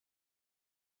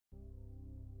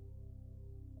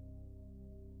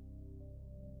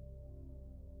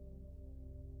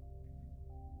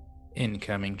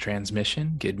Incoming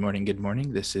transmission. Good morning, good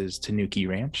morning. This is Tanuki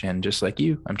Ranch, and just like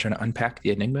you, I'm trying to unpack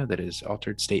the enigma that is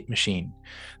Altered State Machine.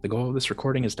 The goal of this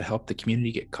recording is to help the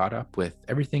community get caught up with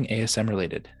everything ASM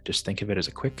related. Just think of it as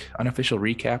a quick, unofficial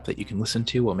recap that you can listen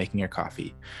to while making your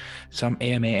coffee. Some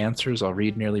AMA answers I'll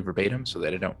read nearly verbatim so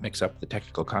that I don't mix up the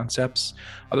technical concepts.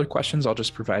 Other questions I'll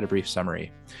just provide a brief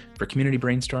summary. For community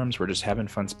brainstorms, we're just having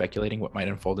fun speculating what might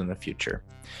unfold in the future.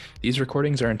 These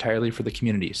recordings are entirely for the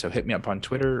community, so hit me up on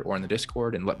Twitter or in the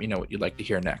Discord and let me know what you'd like to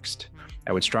hear next.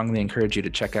 I would strongly encourage you to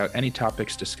check out any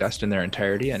topics discussed in their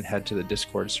entirety and head to the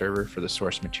Discord server for the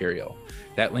source material.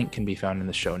 That link can be found in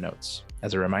the show notes.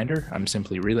 As a reminder, I'm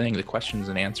simply relaying the questions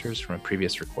and answers from a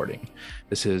previous recording.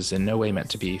 This is in no way meant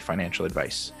to be financial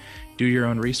advice. Do your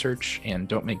own research and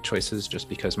don't make choices just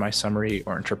because my summary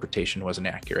or interpretation wasn't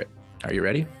accurate. Are you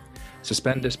ready?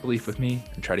 Suspend disbelief with me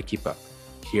and try to keep up.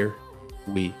 Here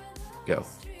we go.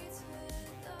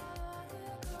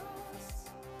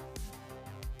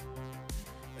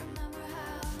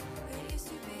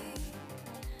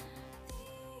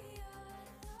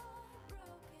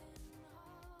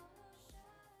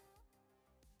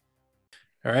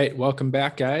 All right, welcome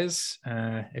back, guys.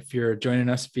 If you're joining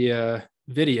us via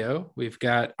video, we've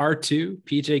got R2,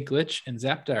 PJGlitch, and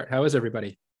Zapdart. How is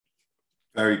everybody?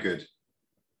 Very good.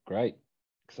 Great.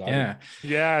 Exciting.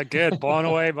 Yeah, good. Blown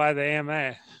away by the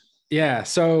AMA. Yeah,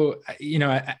 so,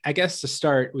 I guess to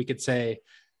start, we could say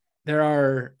there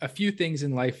are a few things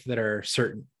in life that are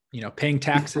certain. Paying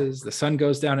taxes, the sun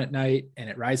goes down at night and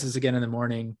it rises again in the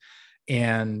morning.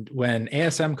 And when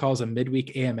ASM calls a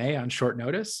midweek AMA on short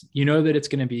notice, you know that it's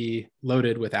going to be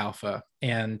loaded with alpha,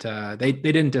 and they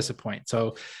didn't disappoint.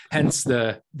 So hence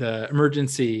the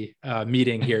emergency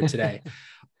meeting here today.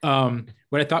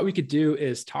 What I thought we could do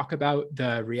is talk about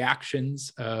the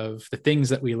reactions of the things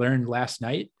that we learned last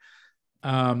night.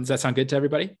 Does that sound good to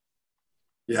everybody?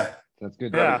 Yeah, that's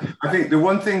good. Yeah. I think the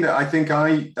one thing that I think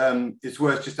it's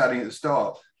worth just adding at the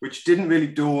start, which didn't really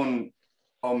dawn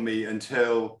on me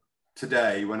until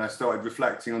today when I started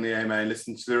reflecting on the AMA and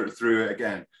listening through it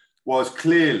again, was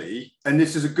clearly, and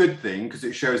this is a good thing because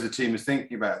it shows the team is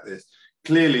thinking about this,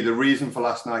 clearly the reason for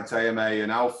last night's AMA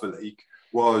and Alpha League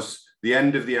was the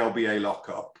end of the LBA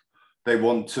lockup. They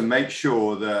want to make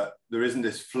sure that there isn't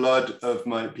this flood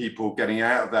of people getting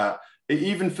out of that,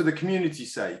 even for the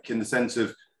community's sake, in the sense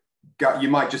of, you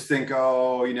might just think,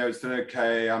 oh, it's done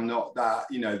okay. I'm not that,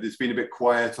 there's been a bit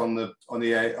quiet on the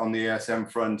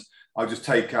ASM front. I'll just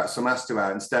take some ASTO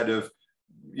out instead of,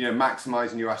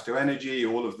 maximizing your ASTO energy,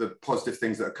 all of the positive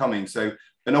things that are coming. So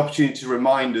an opportunity to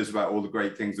remind us about all the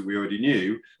great things that we already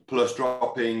knew, plus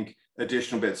dropping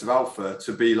additional bits of alpha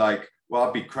to be like, well,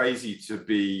 I'd be crazy to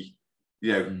be,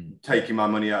 taking my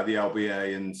money out of the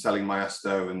LBA and selling my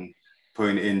ASTO and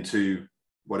putting it into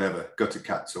whatever, gutter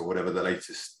cats or whatever the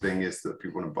latest thing is that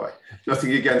people want to buy.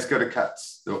 Nothing against gutter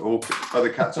cats. All other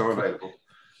cats are available.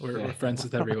 We're friends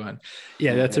with everyone.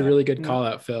 Yeah, that's a really good call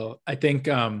out, Phil. I think,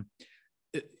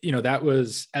 that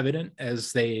was evident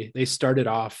as they started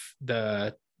off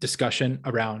the discussion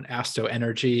around ASTO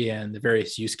energy and the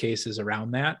various use cases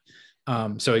around that.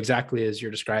 So exactly as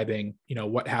you're describing,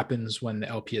 what happens when the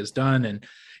LP is done, and,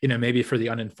 maybe for the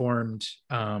uninformed,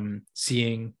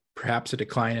 seeing perhaps a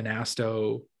decline in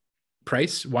ASTO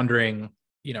price, wondering,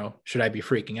 should I be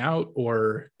freaking out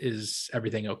or is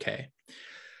everything okay?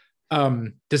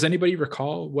 Does anybody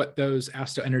recall what those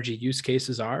ASTO energy use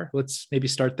cases are? Let's maybe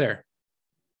start there.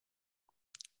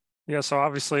 Yeah, so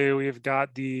obviously we've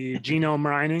got the genome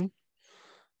mining,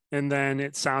 and then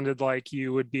it sounded like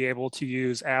you would be able to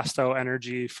use ASTO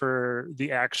energy for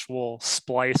the actual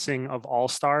splicing of all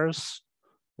stars,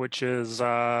 which is,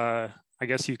 I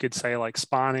guess you could say like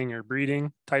spawning or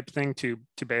breeding type thing to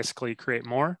basically create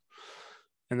more.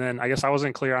 And then I guess I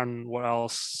wasn't clear on what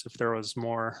else, if there was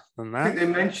more than that. I think they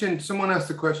mentioned, someone asked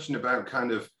a question about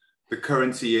kind of the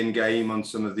currency in game on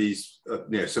some of these,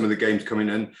 some of the games coming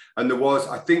in. And there was,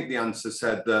 I think the answer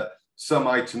said that some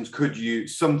items could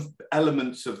use, some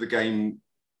elements of the game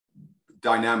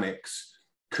dynamics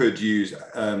could use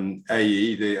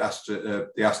AE, the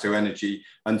ASTO energy,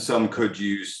 and some could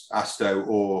use ASTO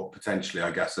or potentially,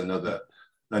 I guess, another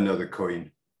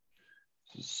coin.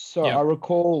 So I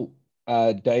recall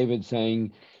David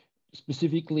saying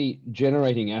specifically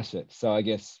generating assets. So I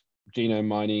guess genome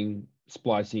mining,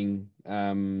 splicing,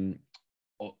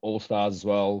 all stars as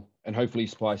well, and hopefully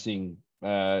splicing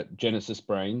Genesis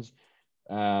brains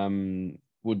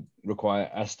would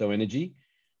require ASTO energy.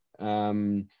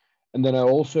 And then I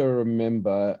also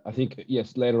remember, I think,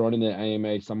 yes, later on in the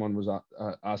AMA, someone was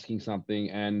asking something,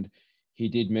 and he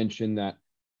did mention that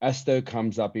ASTO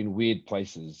comes up in weird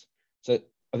places. So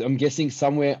I'm guessing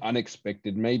somewhere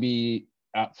unexpected, maybe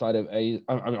outside of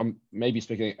I'm maybe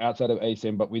speaking outside of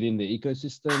ASM, but within the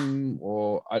ecosystem,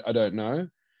 or I don't know.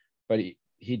 But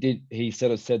he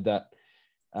sort of said that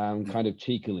kind of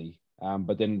cheekily,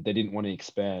 but then they didn't want to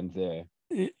expand there.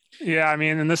 Yeah, I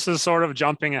mean, and this is sort of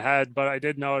jumping ahead, but I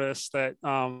did notice that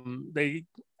they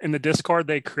in the Discord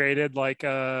they created like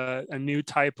a new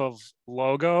type of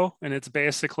logo, and it's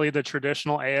basically the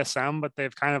traditional ASM, but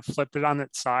they've kind of flipped it on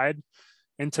its side.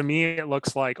 And to me, it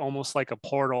looks like almost like a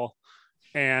portal.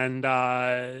 And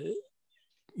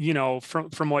you know,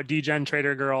 from what DGen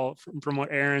Trader Girl, from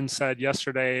what Aaron said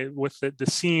yesterday with the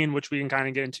scene, which we can kind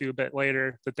of get into a bit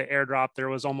later, that the airdrop, there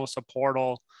was almost a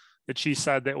portal that she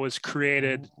said that was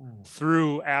created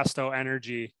through Asto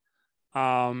energy.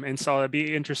 And so it'd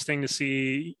be interesting to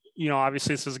see, you know,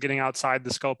 obviously this is getting outside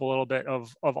the scope a little bit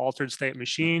of altered state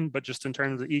machine, but just in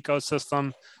terms of the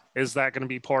ecosystem, is that going to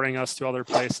be porting us to other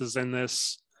places in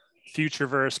this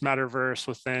futureverse, metaverse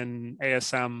within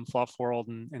ASM, Fluff World,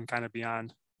 and kind of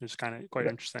beyond? It's kind of quite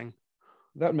interesting.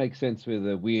 That makes sense with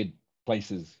a weird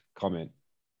places comment.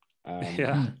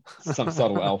 Yeah. Some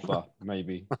subtle alpha,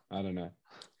 maybe. I don't know.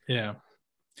 Yeah.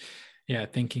 Yeah.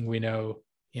 Thinking we know,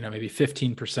 you know, maybe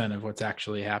 15% of what's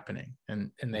actually happening,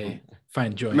 and they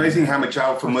find joy. Amazing how much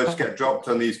alpha must get dropped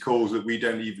on these calls that we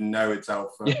don't even know it's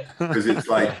alpha, because it's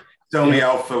like it's only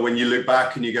alpha when you look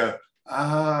back and you go,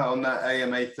 on that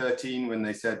AMA 13 when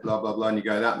they said blah blah blah, and you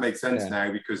go, that makes sense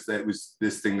now because there was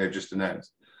this thing they've just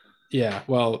announced. Yeah,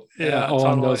 well,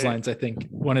 along those lines, I think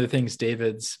one of the things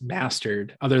David's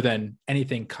mastered, other than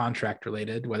anything contract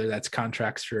related, whether that's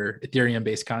contracts for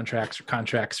Ethereum-based contracts or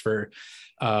contracts for,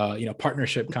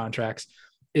 partnership contracts,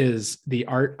 is the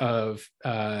art of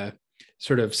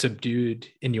sort of subdued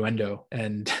innuendo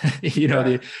and,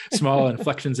 the small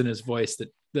inflections in his voice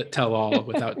that tell all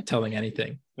without telling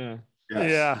anything. Yeah. Yes.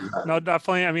 Yeah, no,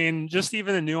 definitely. I mean, just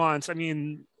even the nuance. I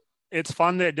mean, it's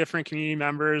fun that different community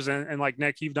members and like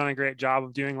Nick, you've done a great job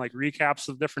of doing like recaps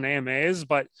of different AMAs,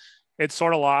 but it's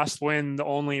sort of lost when the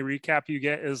only recap you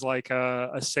get is like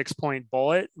a 6-point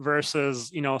bullet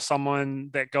versus, someone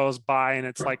that goes by and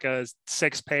it's like a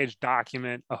 6-page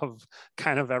document of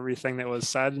kind of everything that was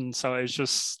said. And so it's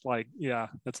just like, yeah,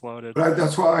 it's loaded. But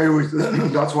that's why I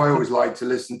always like to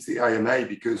listen to the AMA,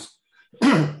 because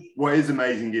what is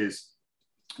amazing is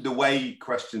the way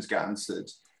questions get answered.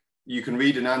 You can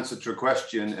read an answer to a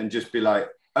question and just be like,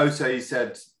 oh, so he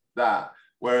said that.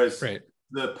 Whereas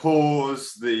the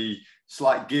pause, the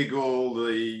slight giggle,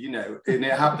 and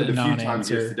it happened a few times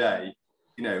yesterday,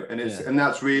 and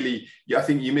that's really, I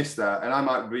think you missed that. And I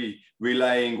might be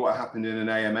relaying what happened in an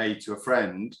AMA to a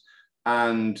friend,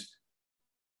 and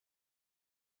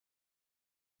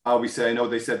I'll be saying, oh,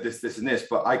 they said this, this, and this,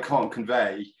 but I can't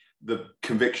convey the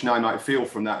conviction I might feel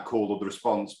from that call or the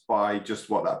response by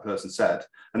just what that person said.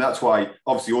 And that's why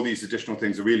obviously all these additional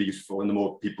things are really useful, and the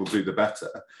more people do, the better.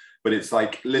 But it's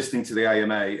like listening to the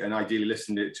AMA and ideally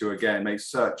listening to it to again makes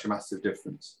such a massive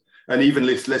difference. And even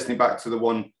listening back to the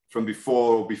one from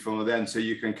before or before then, so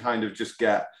you can kind of just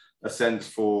get a sense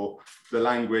for the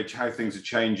language, how things are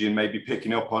changing, maybe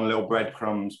picking up on little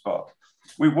breadcrumbs, but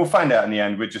we'll find out in the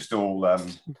end. We're just all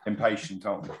impatient,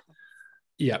 aren't we?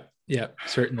 Yeah,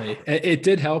 certainly. It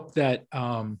did help that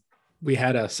we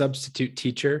had a substitute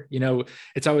teacher.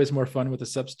 It's always more fun with a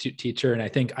substitute teacher, and I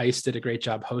think Ice did a great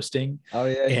job hosting. Oh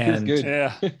yeah, and good.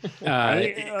 Yeah,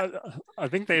 I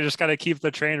think they just got to keep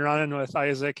the train running with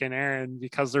Isaac and Aaron,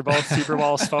 because they're both super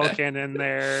well spoken and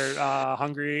they're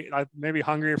hungry, maybe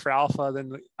hungrier for alpha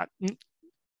than.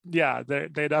 Yeah, they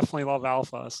definitely love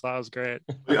alpha, so that was great.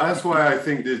 That's why I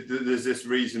think there's this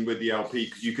reason with the LP,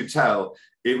 because you could tell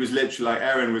it was literally like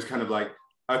Aaron was kind of like,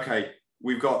 okay,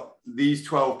 we've got these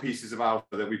 12 pieces of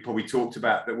alpha that we probably talked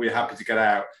about that we're happy to get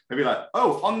out. They'd be like,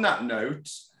 oh, on that note,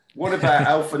 what about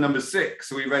alpha number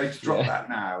 6? Are we ready to drop that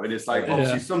now? And it's like,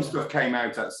 obviously some stuff came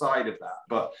out outside of that,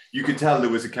 but you could tell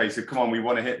there was a case of, come on, we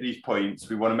want to hit these points.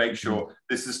 We want to make sure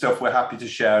this is stuff we're happy to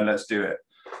share, and let's do it.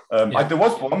 There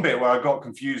was one bit where I got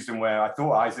confused and where I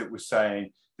thought Isaac was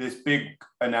saying this big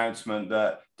announcement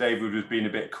that David was being a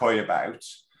bit coy about.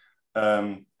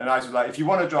 And I was like, if you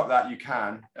want to drop that, you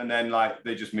can. And then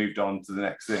they just moved on to the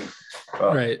next thing.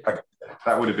 But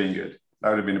that would have been good. That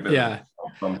would have been a bit of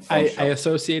fun I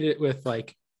associate it with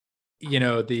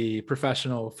the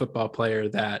professional football player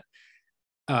that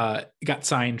got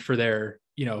signed for their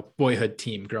boyhood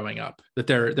team growing up, that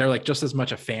they're like just as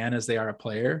much a fan as they are a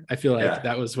player. I feel like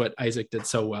that was what Isaac did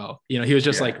so well. He was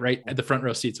just like right at the front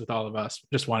row seats with all of us,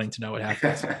 just wanting to know what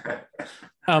happens.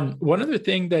 One other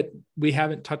thing that we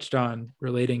haven't touched on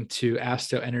relating to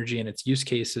Asto Energy and its use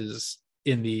cases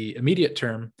in the immediate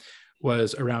term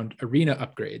was around arena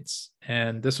upgrades.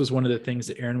 And this was one of the things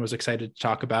that Aaron was excited to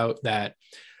talk about, that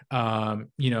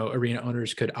arena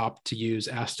owners could opt to use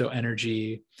Asto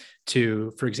energy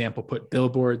to, for example, put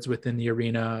billboards within the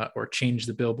arena or change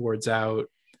the billboards out.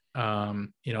 A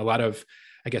lot of,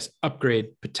 I guess, upgrade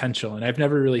potential. And I've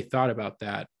never really thought about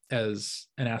that as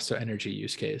an Asto energy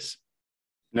use case.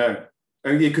 No,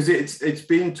 because it's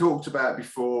been talked about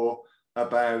before,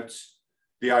 about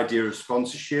the idea of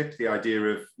sponsorship, the idea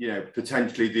of,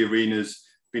 potentially the arenas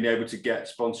being able to get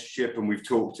sponsorship. And we've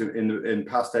talked in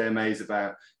past AMAs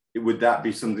about, would that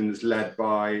be something that's led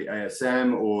by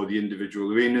ASM or the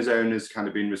individual arenas owners kind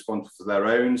of being responsible for their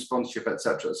own sponsorship, et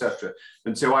cetera, et cetera.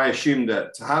 And so I assume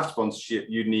that to have sponsorship,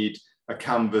 you need a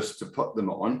canvas to put them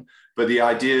on. But the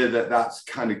idea that that's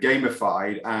kind of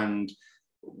gamified and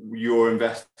you're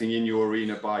investing in your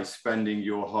arena by spending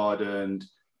your hard-earned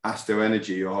Asto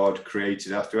energy or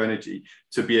hard-created Asto energy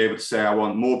to be able to say, I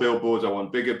want more billboards, I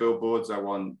want bigger billboards, I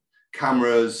want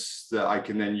cameras that I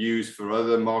can then use for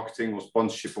other marketing or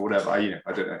sponsorship or whatever. I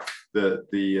don't know.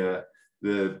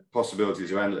 The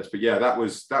possibilities are endless. But yeah, that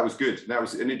was good.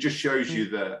 And it just shows you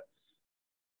that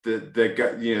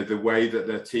the way that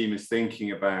their team is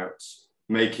thinking about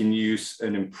making use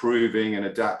and improving and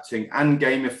adapting and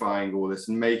gamifying all this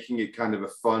and making it kind of a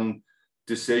fun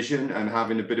decision and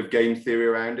having a bit of game theory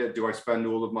around it. Do I spend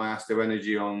all of my Asto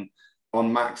energy on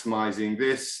maximizing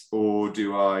this, or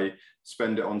do I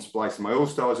spend it on splicing my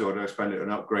all-stars, or do I spend it on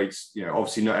upgrades?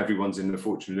 Obviously not everyone's in the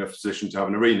fortunate enough position to have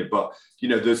an arena, but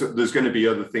there's going to be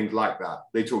other things like that.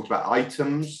 They talked about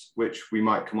items, which we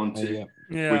might come on to,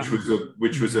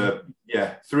 which was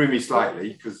threw me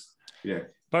slightly because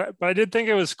But I did think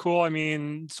it was cool. I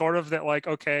mean, sort of that, like,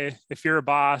 okay, if you're a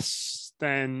boss,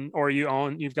 then, or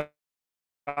you've got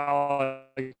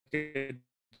like a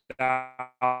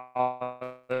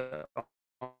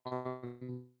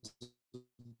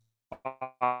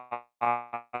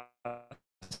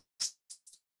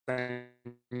then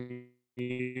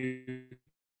you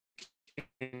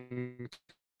can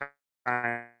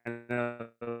kind of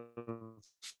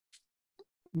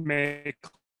make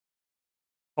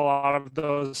a lot of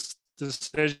those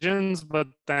decisions. But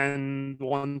then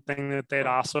one thing that they'd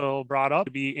also brought up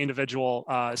would be individual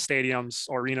stadiums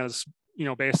or arenas,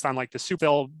 based on like the super,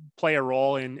 they'll play a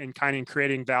role in kind of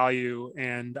creating value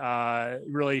and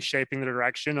really shaping the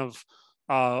direction of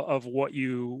what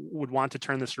you would want to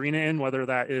turn this arena in, whether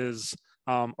that is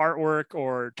artwork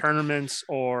or tournaments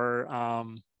or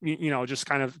just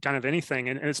kind of anything.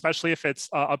 And especially if it's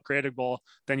upgradable,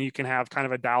 then you can have kind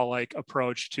of a DAO-like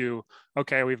approach to,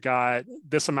 okay, we've got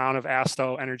this amount of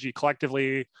Asto energy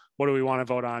collectively. What do we want to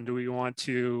vote on? Do we want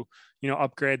to,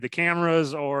 upgrade the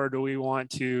cameras, or do we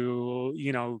want to,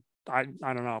 I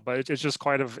don't know, but it's just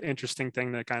quite an interesting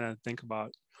thing to kind of think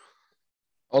about.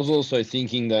 I was also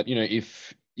thinking that,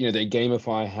 if, they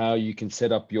gamify how you can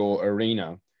set up your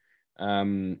arena,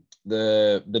 the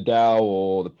DAO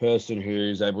or the person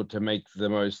who's able to make the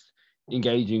most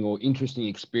engaging or interesting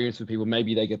experience for people,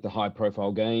 maybe they get the high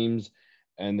profile games,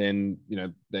 and then,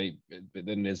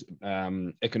 then there's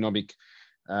economic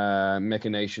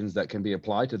machinations that can be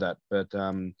applied to that. But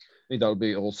I think that would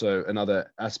be also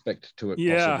another aspect to it,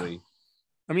 possibly.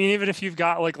 I mean, even if you've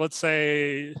got, like, let's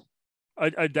say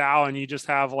a DAO and you just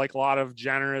have like a lot of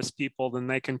generous people, then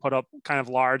they can put up kind of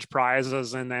large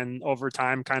prizes and then over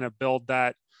time kind of build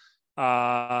that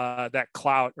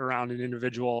clout around an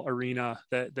individual arena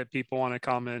that people want to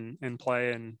come and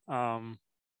play and and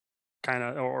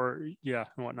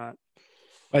whatnot.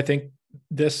 I think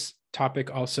this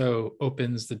topic also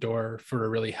opens the door for a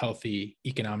really healthy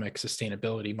economic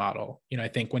sustainability model. I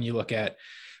think when you look at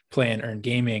play and earn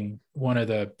gaming, one of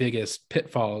the biggest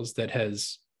pitfalls that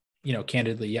has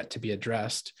candidly yet to be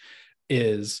addressed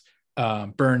is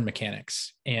burn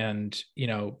mechanics, and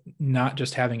not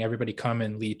just having everybody come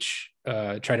and leech,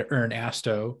 try to earn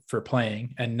Asto for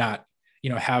playing and not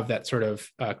have that sort of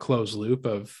closed loop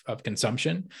of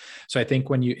consumption. So I think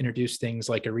when you introduce things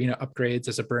like arena upgrades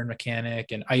as a burn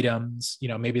mechanic and items,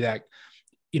 maybe that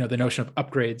the notion of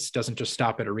upgrades doesn't just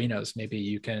stop at arenas. Maybe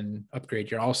you can upgrade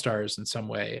your all-stars in some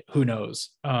way, who knows.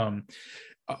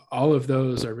 All of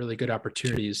those are really good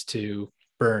opportunities to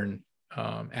burn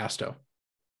Asto.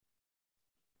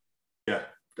 Yeah,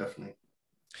 definitely.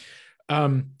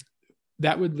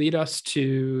 That would lead us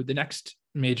to the next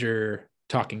major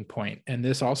talking point. And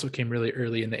this also came really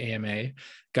early in the AMA,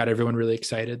 got everyone really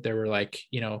excited. There were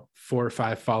 4 or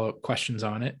 5 follow-up questions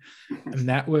on it. And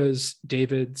that was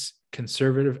David's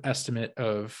conservative estimate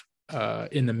of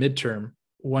in the midterm,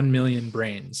 1 million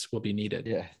brains will be needed.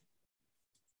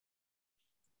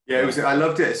 Yeah, it was. I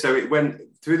loved it. So it went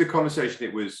through the conversation.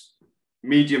 It was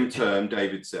medium term,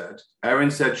 David said.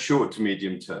 Aaron said short to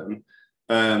medium term.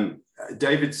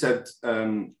 David said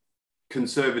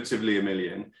conservatively 1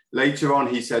 million. Later on,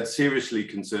 he said seriously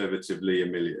conservatively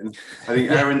 1 million. I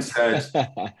think Aaron said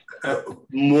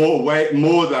more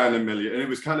than 1 million. And it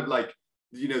was kind of like,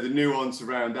 you know, the nuance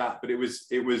around that, but it was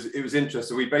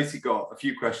interesting. We basically got a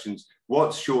few questions.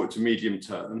 What's short to medium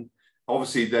term?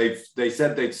 Obviously, they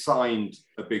said they'd signed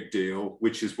a big deal,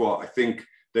 which is what I think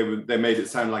they made it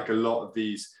sound like a lot of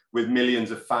these with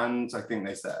millions of fans, I think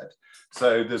they said.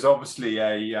 So there's obviously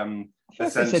a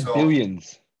sense they said of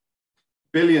billions.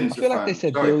 Billions I feel of like fans. they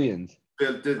said Sorry. billions.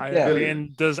 I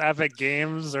mean, does Epic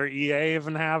Games or EA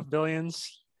even have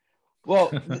billions?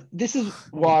 Well, this is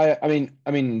why, I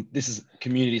mean, this is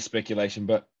community speculation,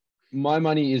 but my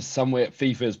money is somewhere,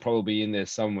 FIFA is probably in there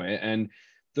somewhere. And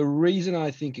the reason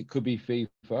I think it could be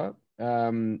FIFA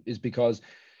is because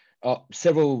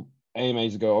several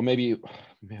AMAs ago, or maybe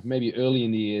early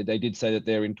in the year, they did say that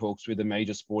they're in talks with a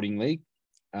major sporting league.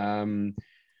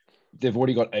 They've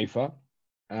already got AFA.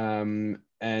 And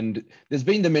there's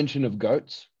been the mention of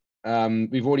GOATs.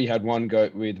 We've already had one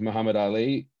GOAT with Muhammad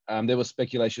Ali. There was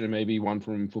speculation of maybe one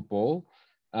from football.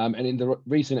 And in the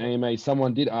recent AMA,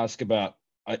 someone did ask about,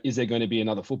 is there going to be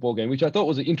another football game? Which I thought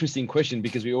was an interesting question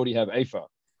because we already have AFA.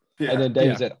 Yeah. And then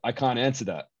David said, I can't answer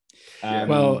that.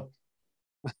 Well,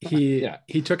 he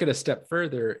took it a step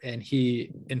further and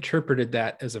he interpreted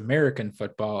that as American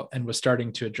football and was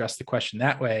starting to address the question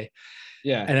that way.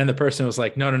 Yeah. And then the person was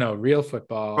like, no, real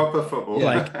football. Proper football.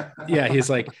 Like, yeah, he's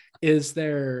like, is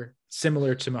there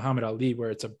similar to Muhammad Ali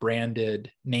where it's a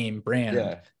branded name brand?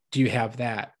 Yeah. Do you have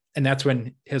that? And that's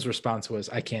when his response was,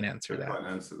 I can't answer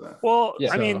that. Well,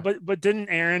 yeah. I mean, but didn't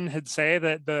Aaron had say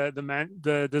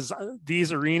that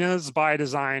these arenas by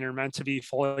design are meant to be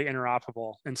fully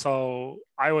interoperable, and so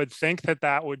I would think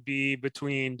that would be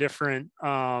between different,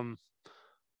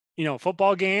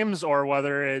 football games, or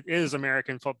whether it is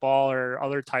American football or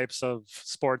other types of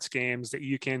sports games that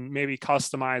you can maybe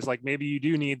customize. Like maybe you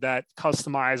do need that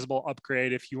customizable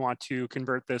upgrade if you want to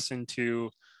convert this into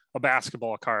a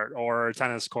basketball cart or a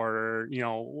tennis court or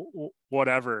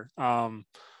whatever. Don't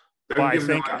give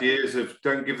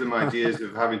them ideas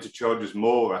of having to charge us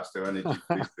more Asto energy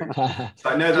for these things. So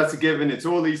I know that's a given. It's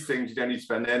all these things. You don't need to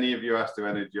spend any of your Asto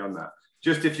energy on that.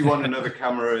 Just if you want another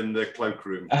camera in the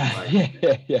cloakroom.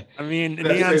 Yeah. I mean,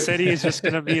 Neon City is just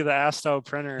going to be the Asto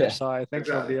printer, so I think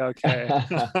it'll be okay.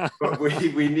 But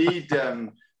we need.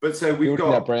 But so we've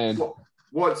got that brand.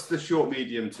 What's the short,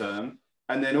 medium term,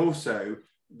 and then also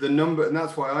the number, and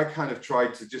that's why I kind of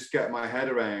tried to just get my head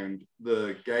around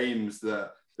the games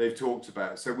that they've talked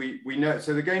about. So we know.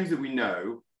 So the games that we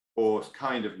know or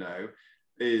kind of know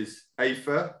is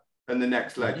AFA and the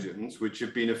Next Legends, which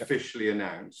have been officially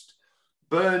announced.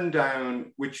 Burn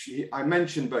Down, which I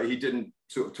mentioned, but he didn't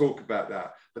sort of talk about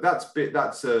that. But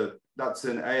that's an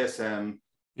ASM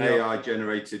AI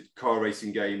generated car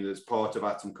racing game that's part of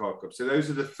Atom Car Club. So those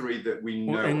are the three that we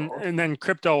know of. And then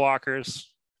Crypto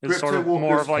Walkers is sort of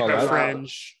more of like a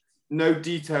fringe. No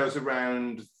details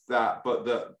around that, but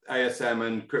the ASM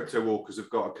and Crypto Walkers have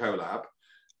got a collab.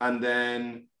 And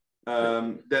then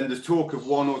the talk of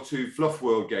 1 or 2 Fluff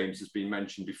World games has been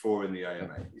mentioned before in the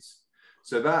AMAs.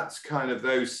 So that's kind of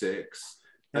those 6.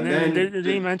 And then did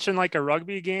he mention like a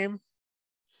rugby game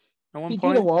at one point? He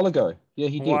did a while ago. Yeah,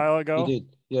 he did. A while ago? He did.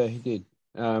 Yeah, he did.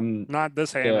 Not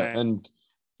this AMA. Yeah, and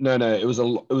no, it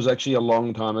was actually a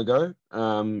long time ago.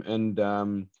 And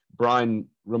Brian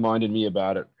reminded me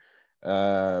about it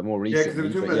more recently. Yeah, because they were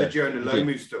talking about the Jonah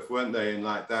Lomu stuff, weren't they? And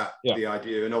like that, the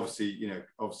idea, and obviously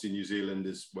New Zealand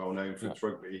is well known for its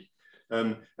rugby.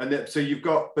 So you've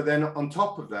got, but then on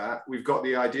top of that, we've got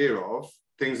the idea of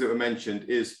things that were mentioned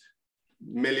is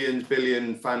millions,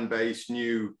 billion fan base,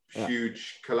 new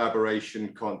huge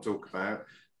collaboration, can't talk about,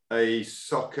 a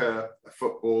soccer, a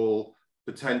football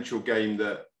potential game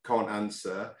that can't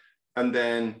answer, and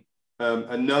then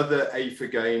another AFA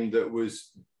game that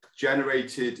was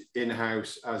generated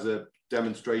in-house as a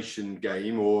demonstration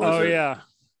game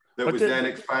that was then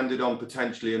expanded on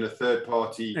potentially in a third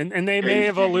party. And they may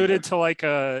have alluded to like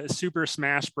a Super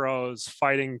Smash Bros.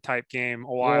 Fighting type game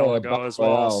a while ago as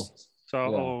well.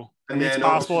 So and it's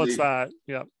possible it's that.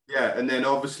 Yeah. Yeah. And then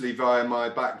obviously via my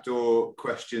backdoor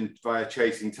question via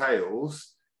Chasing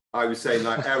Tails, I was saying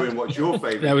like, Aaron, what's your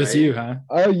favorite? That was game? you, huh?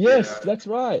 Oh yes, that's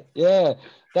right. Yeah.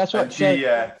 That's right.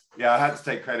 I had to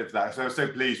take credit for that. So I was so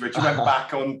pleased when she went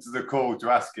back onto the call to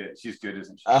ask it. She's good,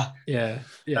 isn't she? Yeah.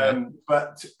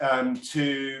 But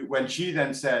when she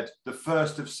then said the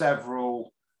first of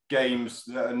several games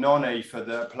that are non-AFA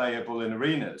that are playable in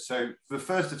arenas. So the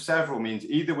first of several means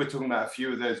either we're talking about a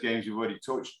few of those games we've already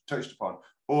touched upon,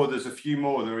 or there's a few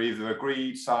more that are either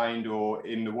agreed, signed, or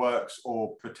in the works,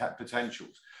 or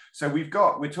potentials. So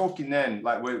we're talking then,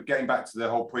 like we're getting back to the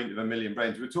whole point of a million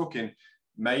brains, we're talking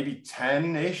maybe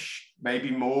 10-ish,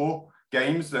 maybe more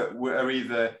games that are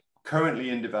either currently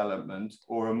in development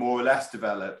or are more or less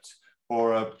developed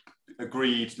or are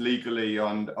agreed legally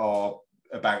on or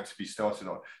about to be started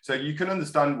on. So you can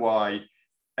understand why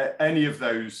any of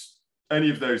those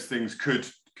things could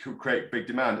create big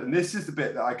demand. And this is the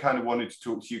bit that I kind of wanted to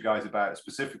talk to you guys about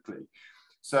specifically.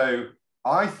 So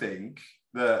I think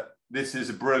that this is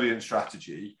a brilliant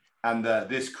strategy and that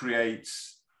this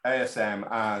creates ASM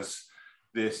as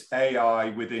this AI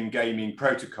within gaming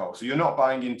protocol. So you're not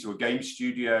buying into a game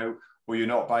studio, or you're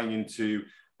not buying into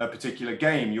a particular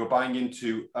game, you're buying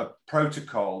into a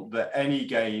protocol that any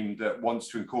game that wants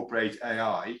to incorporate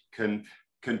AI can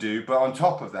do. But on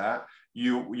top of that,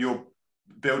 you're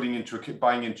buying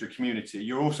into a community.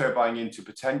 You're also buying into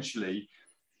potentially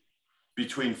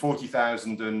between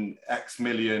 40,000 and X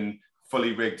million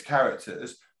fully rigged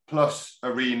characters, plus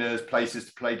arenas, places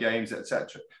to play games,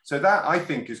 etc. So that I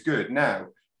think is good. Now,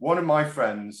 one of my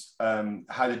friends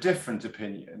had a different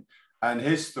opinion, and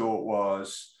his thought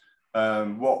was,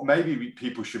 what maybe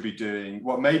people should be doing,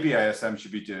 what maybe ASM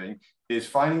should be doing, is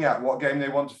finding out what game they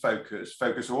want to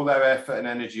focus all their effort and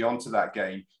energy onto that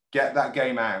game, get that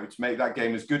game out, make that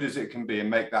game as good as it can be, and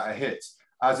make that a hit,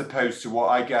 as opposed to what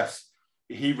I guess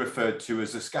he referred to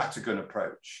as a scattergun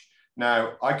approach.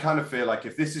 Now, I kind of feel like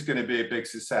if this is going to be a big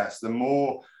success, the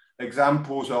more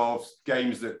examples of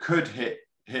games that could hit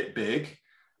big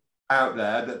out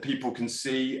there that people can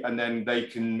see, and then they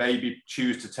can maybe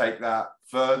choose to take that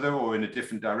further or in a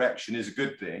different direction, is a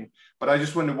good thing. But I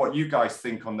just wonder what you guys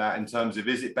think on that in terms of,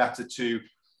 is it better to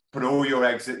put all your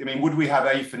eggs, I mean, would we have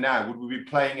AFA now? Would we be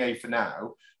playing AFA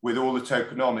now with all the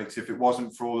tokenomics if it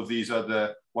wasn't for all of these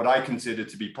other, what I consider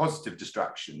to be positive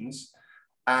distractions?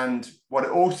 And what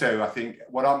also, I think,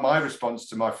 my response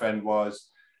to my friend was,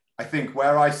 I think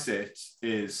where I sit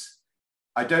is,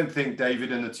 I don't think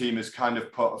David and the team has kind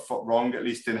of put a foot wrong, at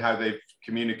least in how they've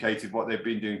communicated what they've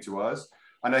been doing to us.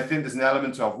 And I think there's an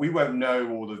element of, we won't know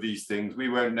all of these things. We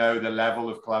won't know the level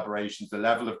of collaborations, the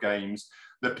level of games,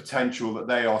 the potential that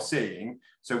they are seeing.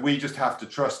 So we just have to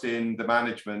trust in the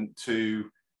management to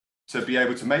be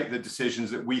able to make the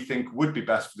decisions that we think would be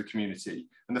best for the community.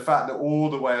 And the fact that all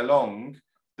the way along,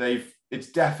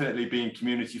 it's definitely been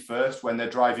community first when they're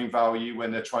driving value,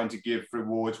 when they're trying to give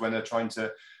rewards, when they're trying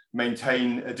to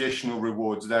maintain additional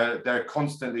rewards. They're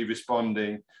constantly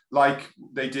responding, like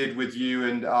they did with you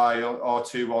and I,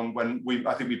 R2, on when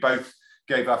I think we both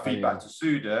gave our feedback to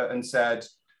Suda and said,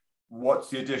 what's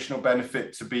the additional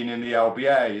benefit to being in the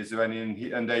LBA? Is there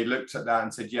any? And they looked at that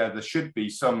and said, yeah, there should be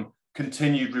some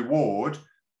continued reward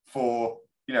for,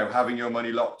 you know, having your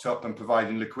money locked up and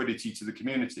providing liquidity to the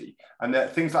community. And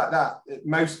that things like that,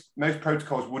 most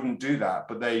protocols wouldn't do that,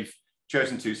 but they've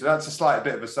chosen to. So that's a slight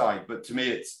bit of a side, but to me,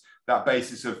 it's that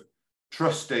basis of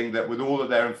trusting that with all of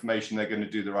their information, they're going to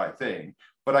do the right thing.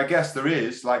 But I guess there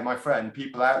is, like my friend,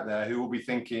 people out there who will be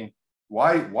thinking,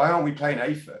 why aren't we playing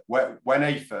AFA? When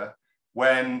AFA?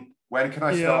 When can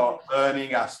I start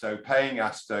earning ASTO, paying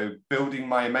ASTO, building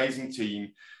my amazing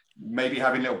team, maybe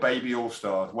having little baby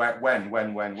all-stars? When?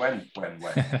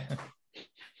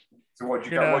 So what do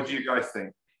you guys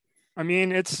think? I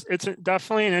mean, it's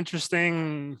definitely an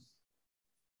interesting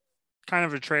kind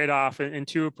of a trade-off in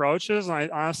two approaches. And I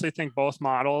honestly think both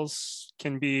models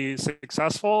can be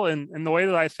successful. And the way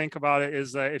that I think about it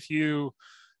is that if you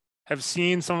have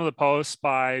seen some of the posts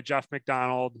by Jeff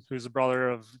McDonald, who's the brother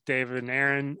of David and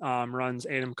Aaron, runs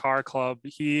Adam Car Club.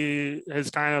 He has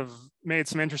kind of made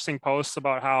some interesting posts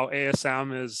about how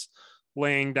ASM is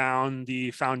laying down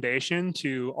the foundation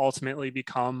to ultimately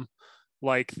become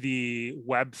like the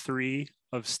Web3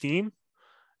 of Steam.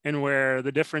 And where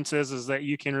the difference is that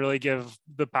you can really give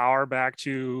the power back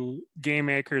to game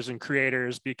makers and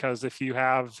creators, because if you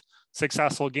have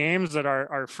successful games that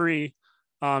are free,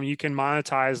 you can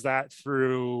monetize that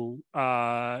through,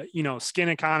 skin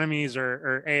economies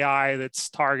or AI that's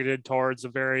targeted towards a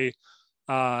very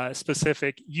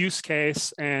specific use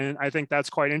case. And I think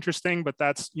that's quite interesting, but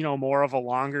that's, more of a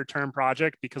longer term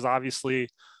project, because obviously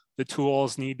the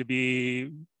tools need to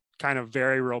be kind of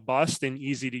very robust and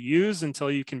easy to use until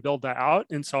you can build that out.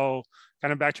 And so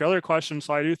kind of back to your other question.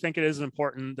 So I do think it is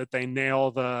important that they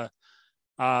nail the,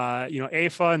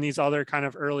 AFA and these other kind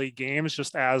of early games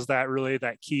just as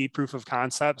that key proof of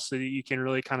concept, so that you can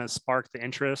really kind of spark the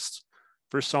interest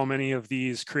for so many of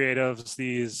these creatives,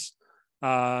 these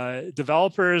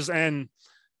developers. And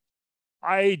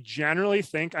I generally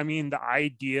think, I mean, the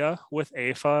idea with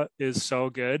AFA is so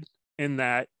good in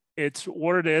that it's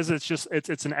what it is. It's just,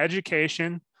 it's an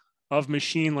education of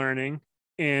machine learning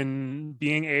in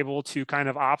being able to kind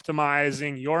of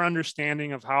optimizing your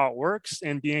understanding of how it works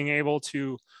and being able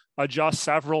to adjust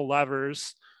several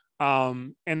levers.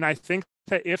 And I think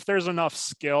that if there's enough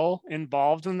skill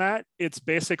involved in that, it's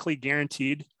basically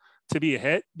guaranteed to be a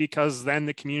hit, because then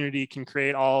the community can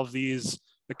create all of these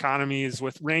economies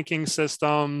with ranking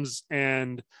systems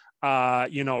and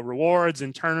rewards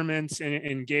and tournaments and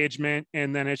engagement,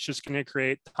 and then it's just going to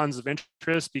create tons of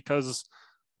interest, because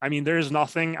I mean there's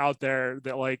nothing out there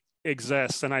that like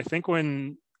exists. And I think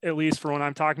when, at least for when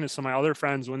I'm talking to some of my other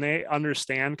friends, when they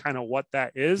understand kind of what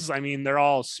that is, I mean they're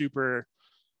all super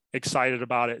excited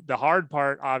about it. The hard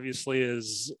part obviously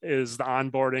is the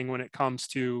onboarding when it comes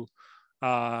to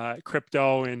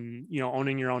crypto and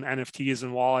owning your own NFTs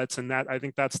and wallets, and that I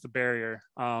think that's the barrier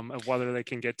of whether they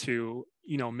can get to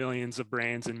millions of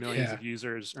brains and millions of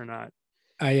users or not.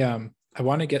 I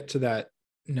want to get to that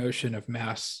notion of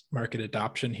mass market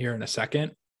adoption here in a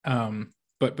second,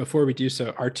 but before we do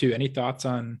so, R2, any thoughts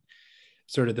on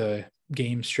sort of the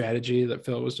game strategy that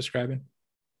Phil was describing?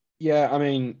 Yeah, I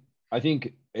mean, I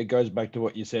think it goes back to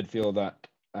what you said, Phil, that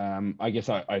I guess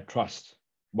I trust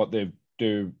what they're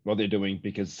doing,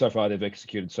 because so far they've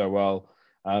executed so well.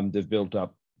 They've built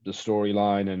up the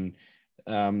storyline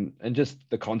and just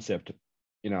the concept.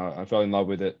 I fell in love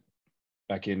with it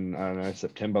back in, I don't know,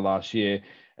 September last year,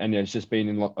 and it's just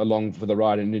been along for the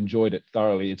ride and enjoyed it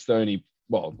thoroughly. It's the only,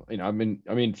 I'm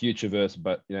in Futureverse,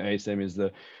 but ASM is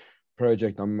the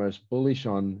project I'm most bullish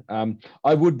on.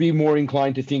 I would be more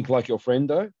inclined to think like your friend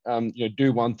though.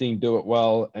 Do one thing, do it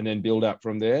well, and then build out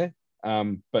from there.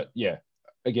 But yeah,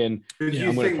 again, I'm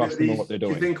going to trust them on what they're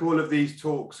doing. Do you think all of these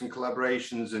talks and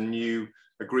collaborations and new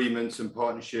agreements and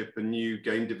partnership and new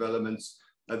game developments,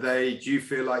 do you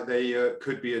feel like they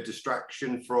could be a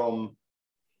distraction from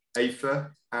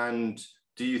AFA? And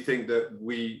do you think that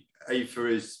AFA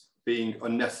is being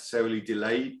unnecessarily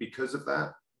delayed because of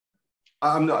that?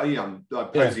 I'm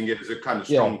posing it as a kind of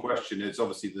strong question. It's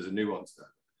obviously there's a nuance there.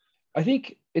 I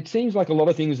think it seems like a lot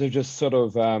of things have just sort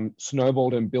of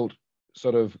snowballed and built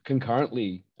sort of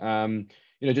concurrently.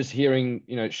 Just hearing,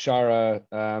 Shara,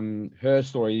 her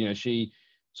story, she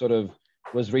sort of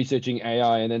was researching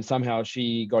AI and then somehow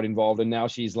she got involved, and now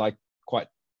she's like quite,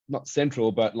 not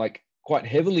central, but like quite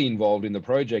heavily involved in the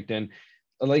project. And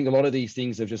I think a lot of these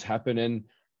things have just happened. And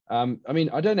I mean,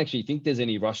 I don't actually think there's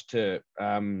any rush to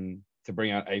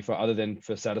bring out AFA other than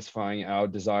for satisfying our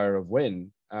desire of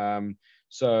when.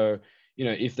 So,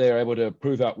 if they're able to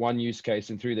prove out one use case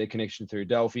and through their connection through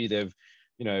Delphi, they've,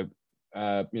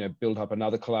 built up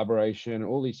another collaboration,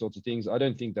 all these sorts of things. I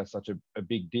don't think that's such a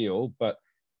big deal, but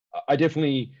I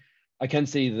can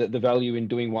see the value in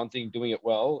doing one thing, doing it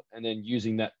well, and then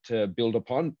using that to build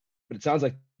upon. But it sounds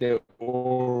like they're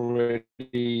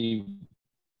already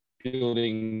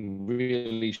building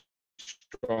really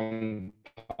strong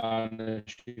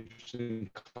partnerships and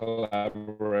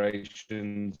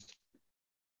collaborations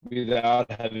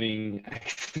without having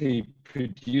actually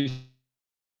produced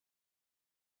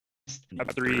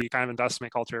Web3 kind of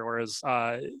investment culture. Whereas,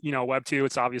 Web2,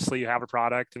 it's obviously you have a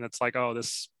product and it's like, oh,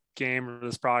 this game or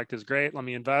this product is great, let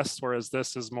me invest. Whereas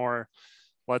this is more,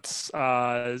 let's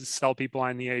sell people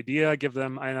on the idea, give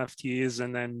them NFTs,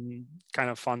 and then kind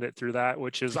of fund it through that,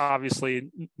 which is obviously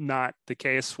not the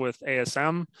case with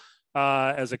ASM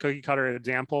as a cookie cutter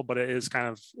example, but it is kind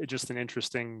of just an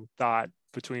interesting thought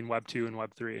between Web 2 and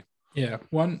Web 3. Yeah.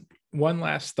 One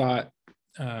last thought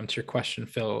to your question,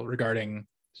 Phil, regarding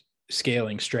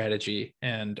scaling strategy,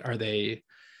 and are they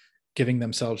giving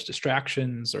themselves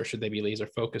distractions or should they be laser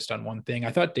focused on one thing?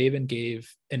 I thought David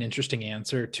gave an interesting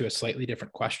answer to a slightly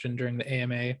different question during the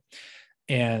AMA.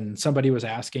 And somebody was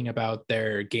asking about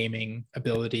their gaming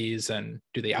abilities and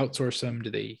do they outsource them? Do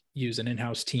they use an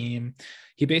in-house team?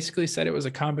 He basically said it was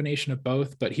a combination of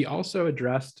both, but he also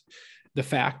addressed the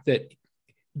fact that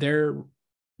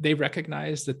they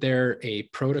recognize that they're a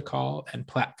protocol and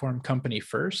platform company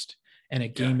first and a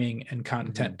gaming and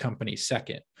content company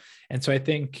second. And so I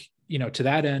think, to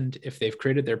that end, if they've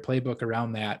created their playbook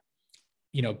around that,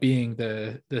 being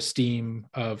the Steam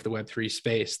of the Web3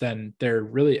 space, then they're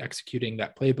really executing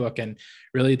that playbook. And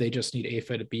really, they just need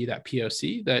AFA to be that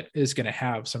POC that is going to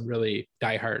have some really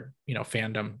diehard,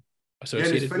 fandom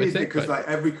associated with it. It's funny because like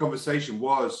every conversation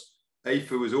was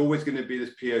AFA was always going to be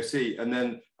this POC. And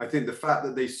then I think the fact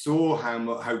that they saw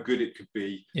how good it could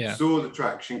be, saw the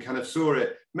traction, kind of saw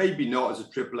it, maybe not as a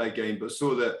AAA game, but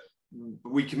saw that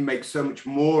we can make so much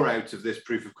more out of this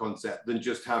proof of concept than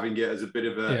just having it as a bit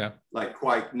of a like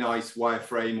quite nice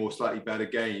wireframe or slightly better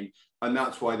game. And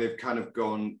that's why they've kind of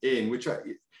gone in, which I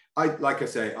like I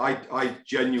say, I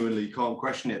genuinely can't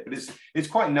question it, but it's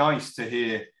quite nice to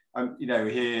hear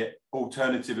hear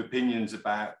alternative opinions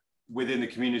about within the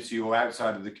community or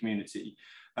outside of the community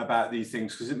about these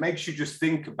things, because it makes you just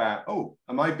think about, oh,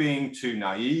 am I being too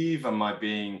naive? Am I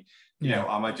being,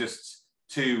 am I just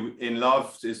too in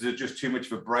love? Is there just too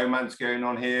much of a bromance going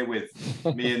on here with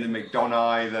me and the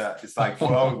McDonough that it's like,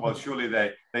 well, surely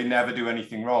they never do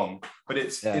anything wrong. But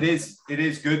it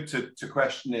is good to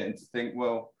question it and to think,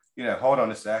 well, hold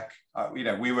on a sec.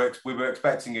 We were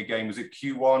expecting a game. Was it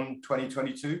Q1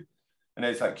 2022? And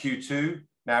it's like Q2.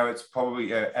 Now it's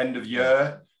probably end of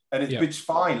year, and it's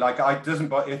fine. Like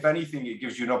but if anything, it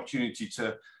gives you an opportunity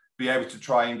to be able to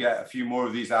try and get a few more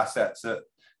of these assets at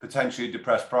potentially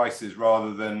depressed prices,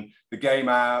 rather than the game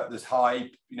out, there's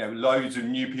hype, loads of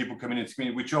new people coming into the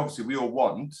community, which obviously we all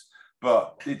want,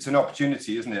 but it's an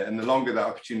opportunity, isn't it? And the longer that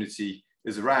opportunity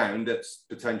is around, that's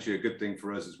potentially a good thing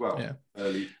for us as well. Yeah.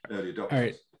 Early adopters. All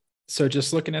right. So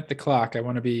just looking at the clock, I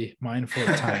want to be mindful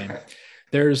of time.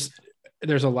 There's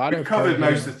a lot We've covered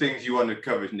most of the things you want to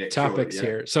cover, Nick. Topics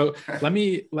here. So let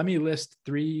me list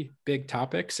 3 big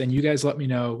topics, and you guys let me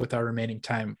know with our remaining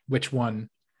time which one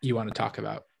you want to talk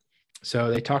about.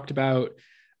 So they talked about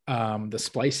the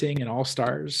splicing and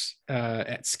all-stars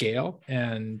at scale.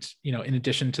 And, in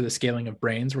addition to the scaling of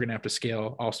brains, we're going to have to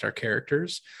scale all-star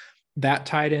characters. That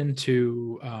tied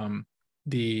into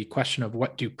the question of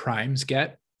what do primes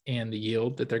get and the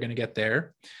yield that they're going to get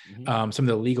there. Some of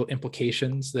the legal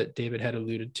implications that David had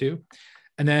alluded to.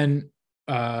 And then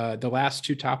the last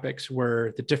 2 topics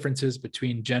were the differences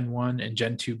between Gen 1 and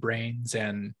Gen 2 brains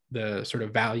and the sort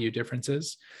of value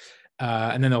differences.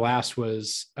 And then the last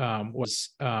was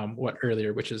what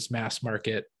earlier, which is mass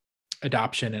market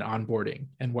adoption and onboarding,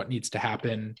 and what needs to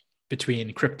happen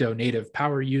between crypto native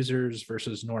power users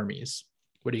versus normies.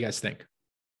 What do you guys think?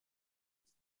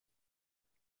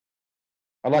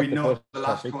 I like the last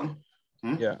topic. One.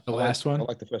 Yeah, the last one. I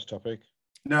like the first topic.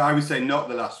 No, I would say not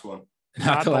the last one.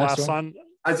 Not the last one.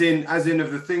 As in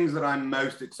of the things that I'm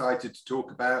most excited to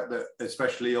talk about, that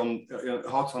especially on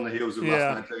hot on the heels of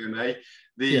last night's AMA,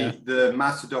 the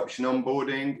mass adoption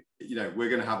onboarding. We're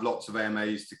going to have lots of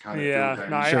AMAs to kind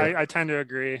of I tend to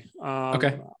agree.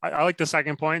 Okay, I like the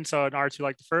second point, so R2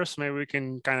 like the first. Maybe we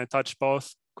can kind of touch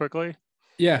both quickly.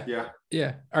 Yeah.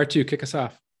 R2, kick us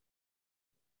off.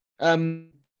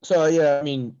 So I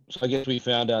guess we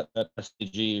found out that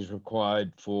SDG is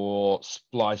required for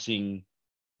splicing.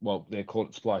 Well, they're called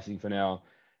it splicing for now,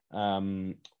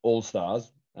 all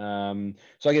stars. So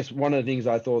I guess one of the things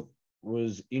I thought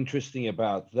was interesting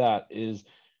about that is,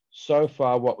 so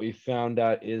far what we found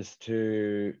out is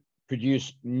to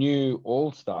produce new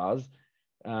all stars,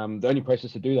 the only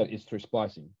process to do that is through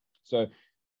splicing. So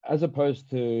as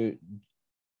opposed to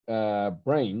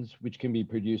brains, which can be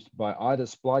produced by either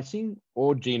splicing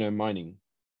or genome mining.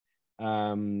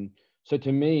 So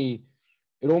to me,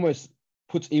 it almost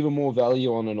puts even more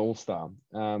value on an all-star,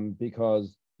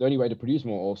 because the only way to produce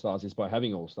more all-stars is by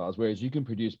having all-stars, whereas you can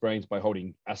produce brains by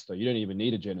holding Asto. You don't even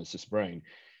need a Genesis brain.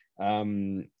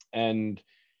 And,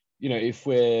 if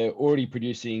we're already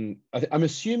producing, I'm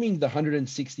assuming the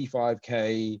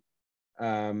 165K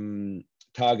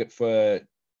target for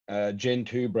Gen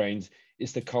 2 brains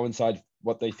is to coincide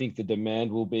what they think the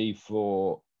demand will be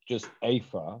for just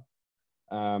AFA.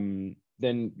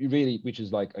 Then really, which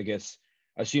is like, I guess,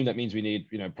 I assume that means we need,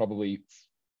 probably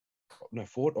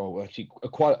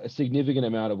quite a significant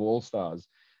amount of all stars.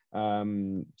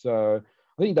 So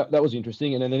I think that was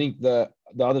interesting. And then I think the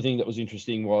other thing that was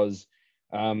interesting was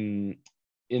in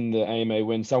the AMA,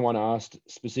 when someone asked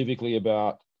specifically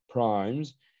about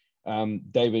primes,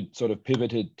 David sort of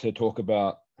pivoted to talk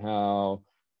about how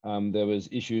there was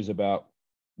issues about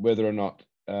whether or not,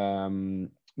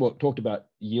 talked about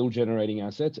yield generating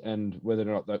assets and whether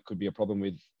or not that could be a problem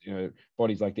with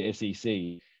bodies like the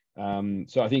SEC.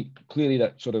 So I think clearly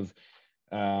that sort of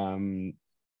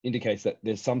indicates that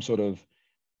there's some sort of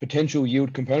potential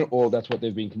yield component, or that's what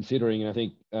they've been considering. And I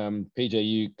think PJ,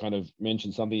 you kind of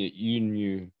mentioned something that you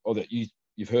knew, or that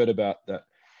you've heard about, that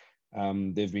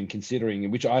they've been considering,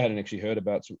 which I hadn't actually heard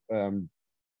about.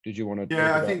 Did you want to?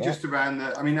 Yeah, I think just around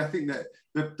that. I mean, I think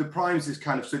that the primes is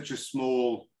kind of such a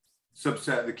small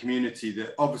subset of the community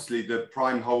that obviously the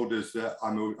prime holders that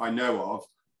I know of,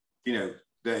 the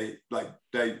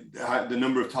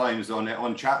number of times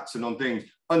on chats and on things,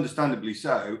 understandably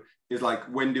so, is like,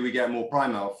 when do we get more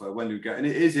prime alpha? When do we get? And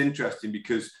it is interesting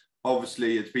because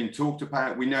Obviously, it's been talked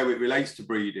about. We know it relates to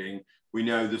breeding. We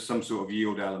know there's some sort of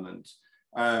yield element.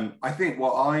 I think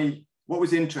what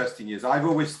was interesting is I've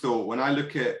always thought when I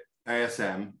look at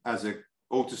ASM as a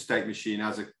altered state machine,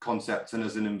 as a concept and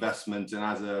as an investment and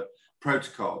as a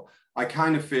protocol, I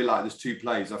kind of feel like there's two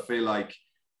plays. I feel like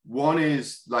one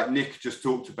is, like Nick just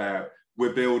talked about,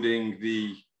 we're building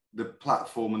the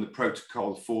platform and the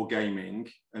protocol for gaming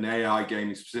and AI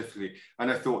gaming specifically.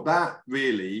 And I thought that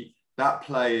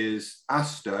play is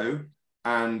Asto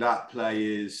and that play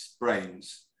is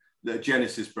Brains, the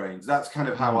Genesis Brains. That's kind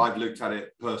of how I've looked at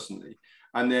it personally.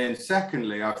 And then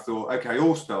secondly, I thought, okay,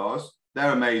 All Stars,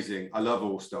 they're amazing. I love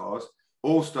All Stars.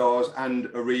 All Stars and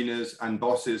Arenas and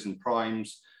Bosses and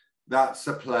Primes, that's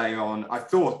a play on, I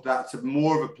thought that's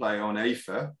more of a play on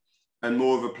AFA and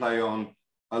more of a play on,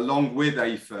 along with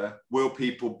AFA, will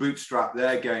people bootstrap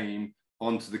their game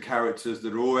onto the characters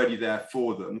that are already there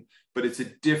for them? But it's a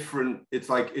different,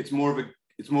 it's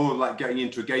more like getting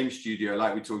into a game studio,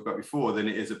 like we talked about before, than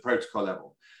it is a protocol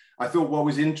level. I thought what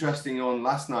was interesting on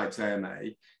last night's AMA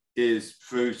is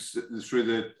through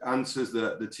the answers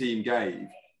that the team gave,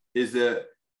 is that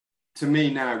to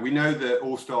me now, we know that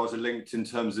All Stars are linked in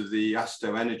terms of the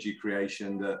Asto energy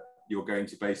creation that you're going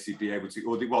to basically be able to,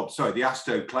 the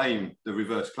Asto claim, the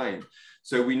reverse claim.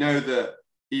 So we know that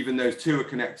even those two are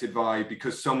connected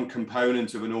because some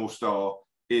component of an All-Star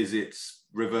is its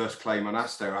reverse claim on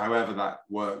Asto, however that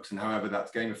works and however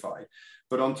that's gamified.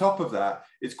 But on top of that,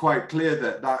 it's quite clear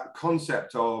that that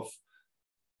concept of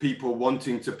people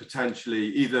wanting to potentially,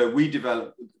 either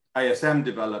ASM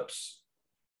develops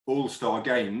all-star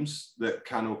games that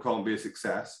can or can't be a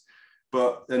success,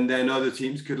 and then other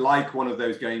teams could like one of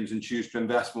those games and choose to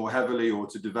invest more heavily or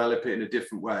to develop it in a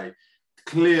different way.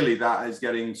 Clearly that is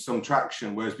getting some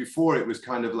traction, whereas before it was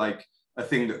kind of like a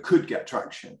thing that could get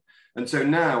traction. And so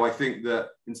now I think that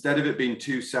instead of it being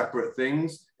two separate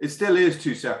things, it still is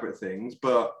two separate things,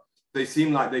 but they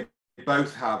seem like they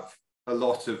both have a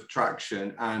lot of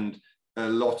traction and a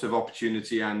lot of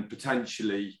opportunity and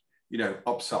potentially,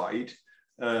 upside.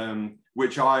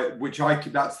 Which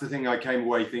that's the thing I came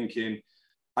away thinking.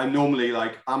 I'm normally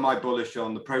like, am I bullish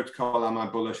on the protocol? Am I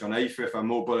bullish on AFA? If I'm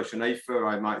more bullish on AFA,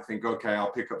 I might think, okay,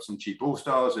 I'll pick up some cheap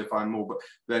all-stars. If I'm more,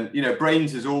 then,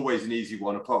 Brains is always an easy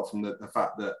one, apart from the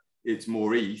fact that it's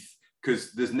more ETH,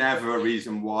 because there's never a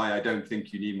reason why I don't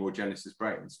think you need more Genesis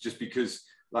Brains, just because,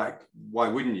 like, why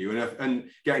wouldn't you? And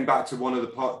getting back to one of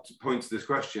the points of this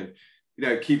question,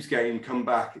 it keeps getting come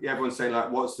back. Everyone's saying,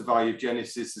 like, what's the value of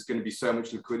Genesis? There's going to be so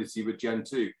much liquidity with Gen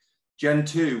 2. Gen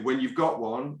 2, when you've got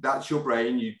one, that's your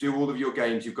brain. You do all of your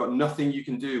games. You've got nothing you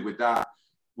can do with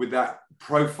that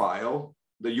profile,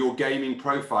 your gaming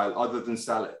profile, other than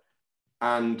sell it.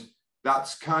 And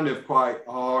that's kind of quite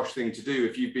a harsh thing to do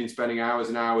if you've been spending hours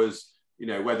and hours,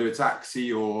 whether it's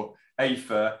Axie or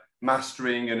AFA,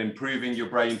 mastering and improving your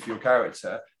brain for your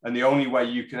character. And the only way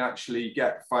you can actually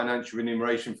get financial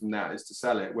remuneration from that is to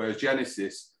sell it. Whereas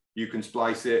Genesis, you can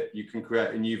splice it, you can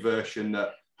create a new version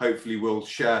that hopefully will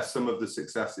share some of the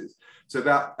successes. So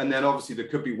that, and then obviously there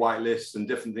could be whitelists and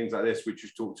different things like this, which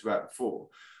we've talked about before.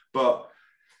 But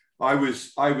I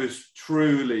was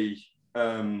truly,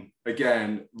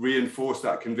 again, reinforced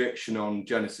that conviction on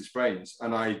Genesis Brains.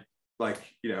 And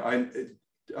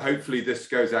hopefully this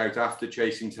goes out after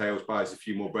Chasing Tails buys a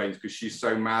few more brains, because she's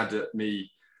so mad at me,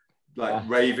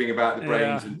 raving about the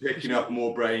brains and picking up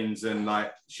more brains, and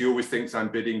she always thinks I'm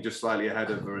bidding just slightly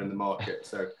ahead of her in the market.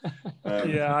 So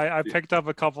I picked up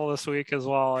a couple this week as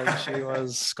well, and she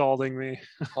was scolding me.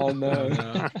 Oh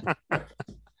no.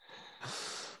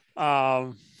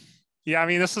 I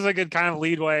mean, this is a good kind of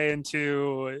leadway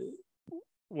into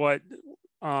what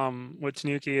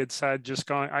Tanuki had said. Just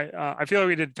going, I feel like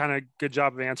we did kind of good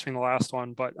job of answering the last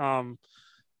one, but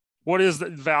what is the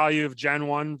value of Gen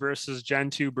 1 versus Gen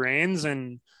 2 brains?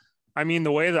 And I mean,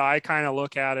 the way that I kind of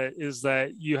look at it is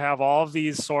that you have all of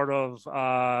these sort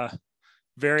of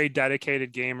very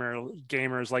dedicated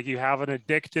gamers. Like, you have an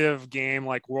addictive game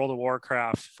like World of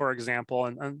Warcraft, for example,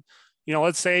 and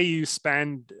let's say you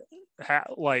spend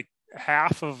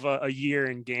half of a year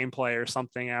in gameplay or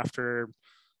something after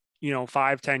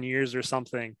 5-10 years or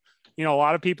something. A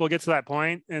lot of people get to that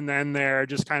point and then they're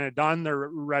just kind of done. They're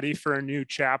ready for a new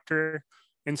chapter.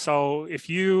 And so if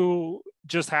you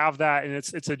just have that and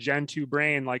it's a Gen 2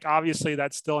 brain, like, obviously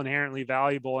that's still inherently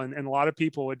valuable. And a lot of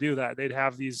people would do that. They'd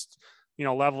have these,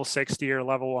 level 60 or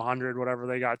level 100, whatever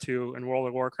they got to in World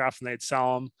of Warcraft, and they'd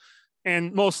sell them.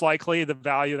 And most likely the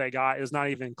value they got is not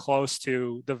even close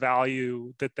to the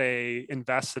value that they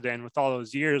invested in with all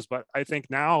those years. But I think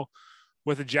now,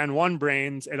 with the Gen 1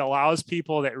 brains, it allows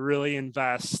people that really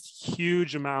invest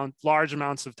large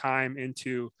amounts of time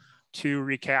into to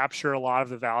recapture a lot of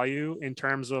the value in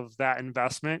terms of that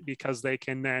investment, because they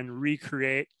can then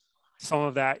recreate some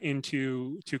of that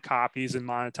into copies and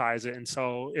monetize it. And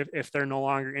so if they're no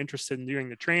longer interested in doing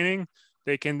the training,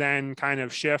 they can then kind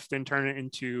of shift and turn it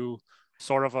into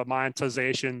sort of a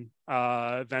monetization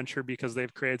venture, because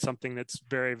they've created something that's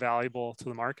very valuable to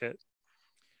the market.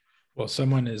 Well,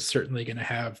 someone is certainly going to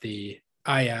have the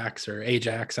Ajax or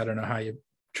Ajax. I don't know how you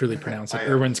truly pronounce it.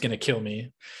 Erwin's going to kill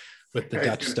me with the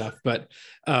Dutch stuff, but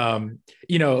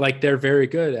like they're very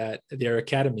good at their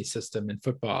academy system in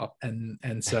football,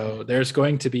 and so there's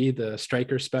going to be the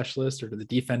striker specialist or the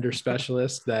defender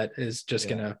specialist that is just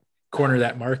going to corner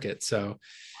that market. So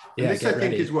yeah, and this I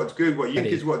think is what's good. What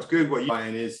you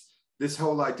Ryan, is this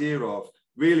whole idea of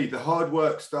really the hard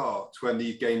work starts when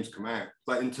these games come out.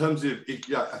 Like in terms of,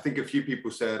 I think a few people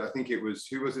said, I think it was,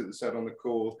 who was it that said on the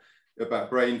call about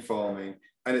brain farming,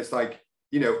 and it's like,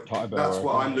 that's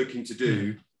what I'm looking to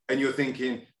do. And you're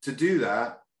thinking, to do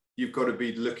that, you've got to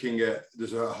be looking at,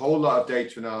 there's a whole lot of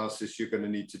data analysis you're going to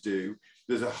need to do.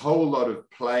 There's a whole lot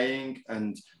of playing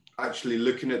and actually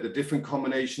looking at the different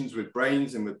combinations with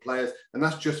brains and with players. And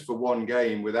that's just for one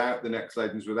game, without the next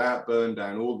legends, without burn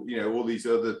down, all these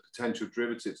other potential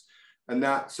derivatives. And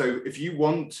that, so if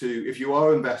you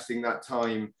are investing that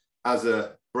time as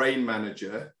a brain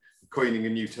manager, coining a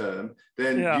new term,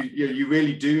 then you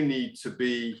really do need to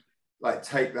be like,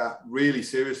 take that really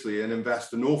seriously and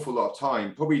invest an awful lot of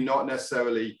time, probably not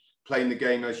necessarily playing the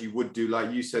game as you would do,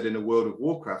 like you said, in a World of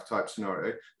Warcraft type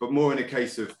scenario, but more in a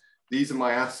case of, these are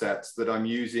my assets that I'm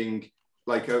using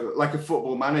like a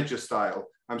football manager style.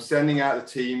 I'm sending out the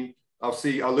team. I'll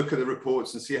look at the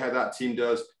reports and see how that team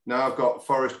does. Now I've got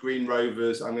Forest Green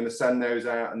Rovers. I'm going to send those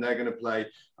out and they're going to play.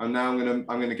 And now I'm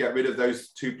going to get rid of those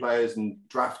 2 players and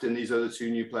draft in these other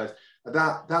 2 new players.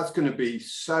 That's going to be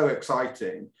so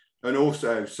exciting and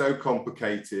also so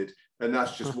complicated. And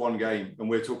that's just one game. And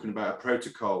we're talking about a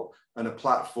protocol and a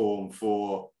platform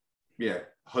for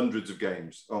hundreds of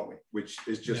games, aren't we? Which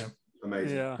is just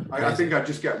amazing. Yeah. I think I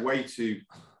just get way too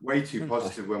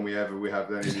positive when we have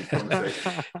any of these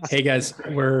conversations. Hey guys,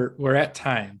 we're at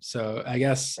time, so I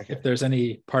guess if there's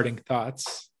any parting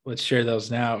thoughts, let's share those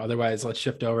now. Otherwise, let's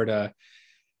shift over to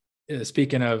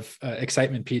speaking of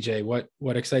excitement. PJ,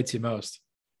 what excites you most?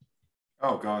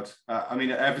 Oh God, I mean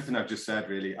everything I've just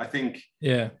said, really. I think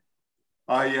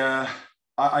I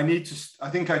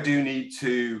do need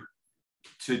to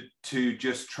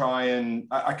just try and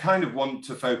I kind of want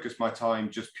to focus my time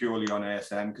just purely on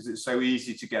ASM, because it's so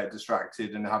easy to get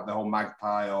distracted and have the whole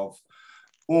magpie of,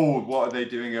 what are they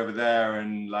doing over there?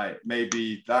 And like,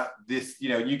 maybe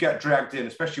you get dragged in,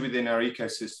 especially within our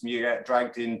ecosystem, you get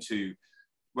dragged into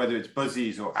whether it's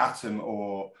Buzzies or Atom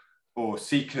or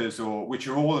Seekers, which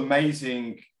are all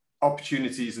amazing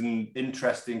opportunities and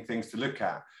interesting things to look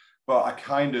at. But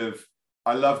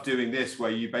I love doing this,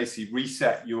 where you basically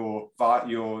reset your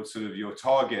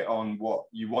target on what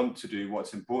you want to do,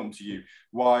 what's important to you.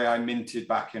 Why I minted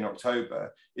back in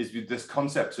October is with this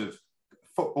concept of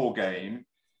football game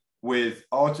with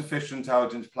artificial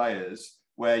intelligence players,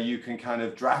 where you can kind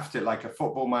of draft it like a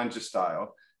football manager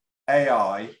style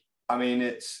AI. I mean,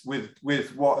 it's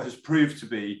with what has proved to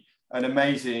be an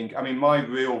amazing, I mean, my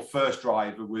real first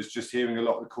driver was just hearing a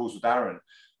lot of the calls with Aaron,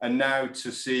 and now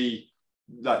to see,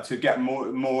 like, to get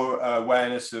more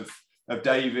awareness of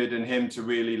David and him to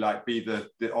really like be the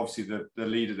obviously the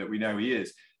leader that we know he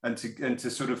is, and to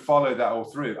sort of follow that all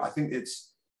through. I think it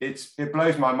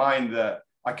blows my mind that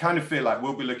I kind of feel like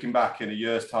we'll be looking back in a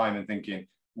year's time and thinking,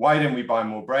 why didn't we buy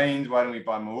more brains? Why didn't we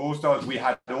buy more all-stars? We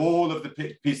had all of the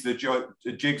pieces of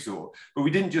the jigsaw, but we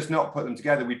didn't just not put them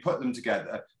together. We put them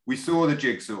together. We saw the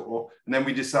jigsaw, and then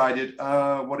we decided,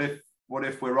 what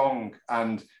if we're wrong?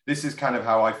 And this is kind of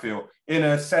how I feel, in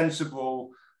a sensible,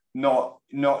 not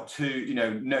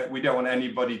to, we don't want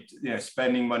anybody,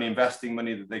 spending money, investing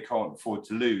money that they can't afford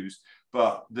to lose.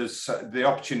 But there's the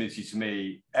opportunity to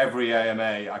me, every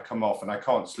AMA I come off and I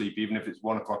can't sleep, even if it's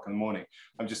 1 o'clock in the morning.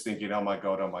 I'm just thinking, oh my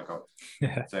God.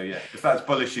 Yeah. So yeah, if that's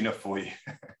bullish enough for you.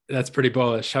 That's pretty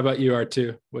bullish. How about you,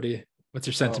 R2? What's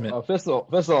your sentiment? First of all,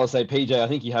 I'll say, PJ, I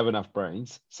think you have enough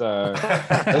brains. So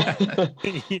I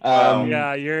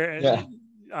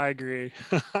agree.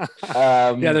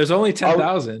 There's only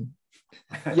 10,000.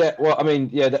 Yeah, well, I mean,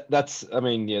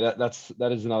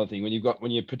 that is another thing.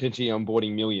 When you're potentially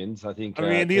onboarding millions, I think. I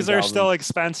mean, these are still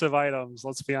expensive items.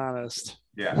 Let's be honest.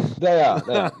 Yeah, they are.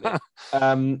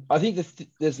 I think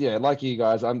there's like you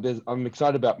guys, I'm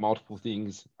excited about multiple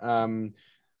things. I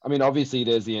mean, obviously,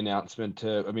 there's the announcement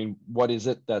what is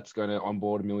it that's going to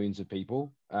onboard millions of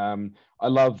people? I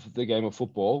love the game of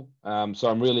football, so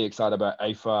I'm really excited about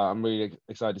AFA. I'm really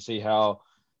excited to see how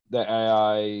the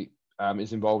AI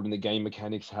is involved in the game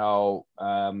mechanics, how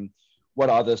what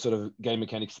other sort of game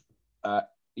mechanics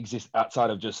exist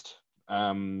outside of just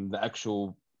the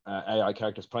actual AI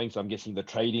characters playing. So I'm guessing the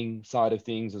trading side of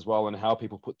things as well, and how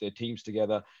people put their teams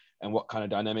together and what kind of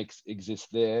dynamics exist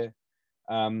there.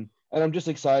 And I'm just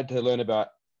excited to learn about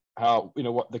how,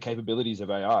 what the capabilities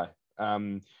of AI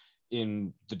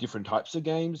in the different types of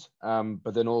games,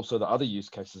 but then also the other use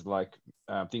cases like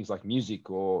things like music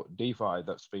or DeFi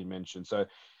that's been mentioned. So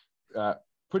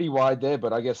pretty wide there,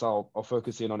 but I guess I'll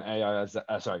focus in on AI as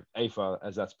AFA,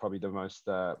 as that's probably the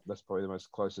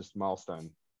most closest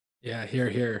milestone. Yeah,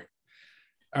 here.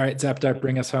 All right, Zapdart,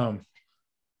 bring us home.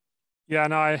 Yeah,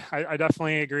 no, I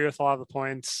definitely agree with a lot of the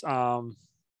points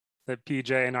that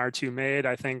PJ and R2 made.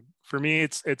 I think for me,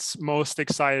 it's most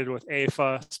excited with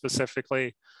AFA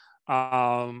specifically.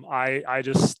 I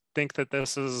just think that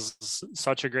this is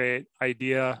such a great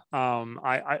idea. I'm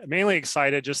mainly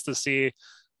excited just to see,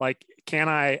 like, can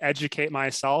I educate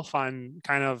myself on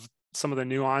kind of some of the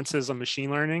nuances of machine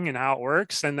learning and how it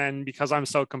works? And then because I'm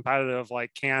so competitive,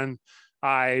 like, can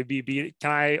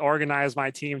I organize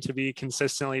my team to be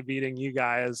consistently beating you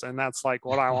guys? And that's like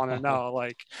what I want to know.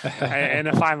 Like, and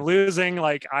if I'm losing,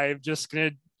 like, I'm just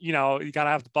gonna, you gotta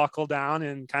have to buckle down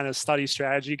and kind of study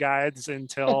strategy guides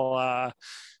until I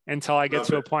get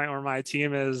to a point where my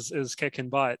team is kicking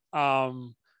butt.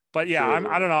 But yeah,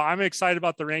 sure. I don't know. I'm excited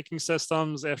about the ranking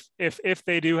systems. If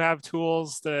they do have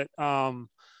tools that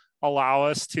allow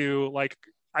us to, like,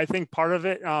 I think part of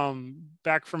it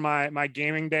back from my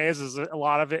gaming days is a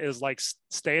lot of it is like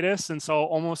status. And so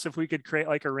almost if we could create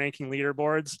like a ranking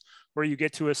leaderboards where you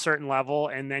get to a certain level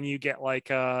and then you get like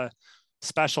a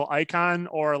special icon,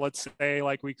 or let's say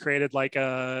like we created like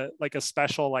a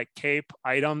special like cape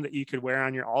item that you could wear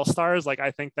on your all-stars. Like,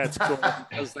 I think that's cool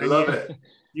because then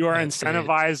you are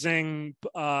incentivizing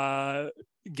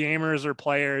gamers or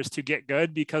players to get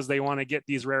good because they want to get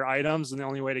these rare items, and the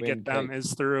only way to get them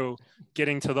is through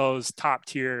getting to those top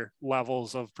tier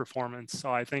levels of performance.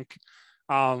 So I think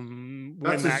when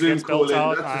that gets built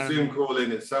out, that's a Zoom call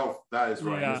in itself. That is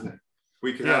right, isn't it?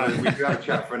 We could have a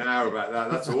chat for an hour about that.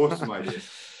 That's an awesome idea.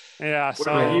 Yeah.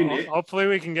 So hopefully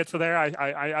we can get to there.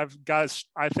 I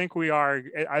think we are.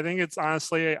 I think it's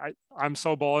honestly, I'm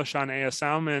so bullish on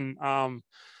ASM, and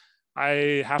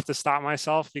I have to stop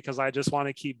myself because I just want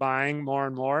to keep buying more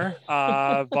and more.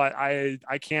 But I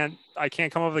can't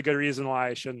come up with a good reason why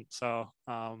I shouldn't. So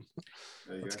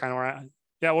that's kind of where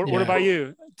what about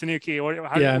you, Tanuki? What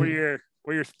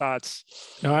are your thoughts?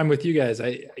 No, I'm with you guys.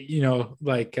 Like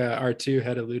R2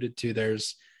 had alluded to,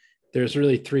 there's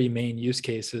really three main use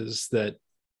cases that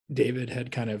David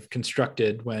had kind of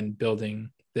constructed when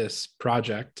building this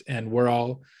project. And we're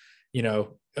all,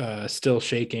 still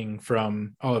shaking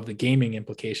from all of the gaming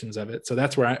implications of it. So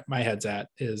that's where my head's at,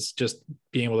 is just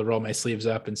being able to roll my sleeves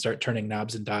up and start turning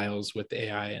knobs and dials with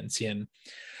AI and seeing,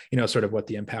 sort of what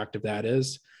the impact of that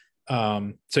is.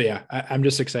 So yeah, I'm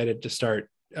just excited to start,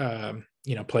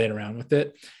 playing around with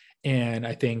it. And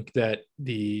I think that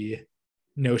the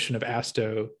notion of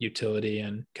ASTO utility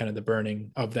and kind of the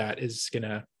burning of that is going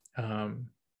to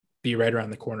be right around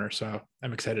the corner. So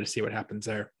I'm excited to see what happens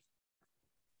there.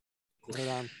 Right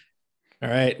on. All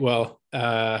right. Well,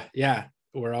 yeah,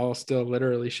 we're all still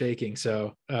literally shaking.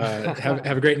 So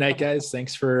have a great night, guys.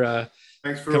 Thanks for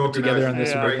coming together on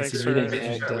this emergency meeting.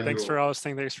 Thanks for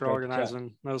hosting. Thanks for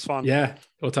organizing. That was fun. Yeah.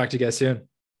 We'll talk to you guys soon.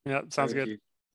 Yeah. Sounds good.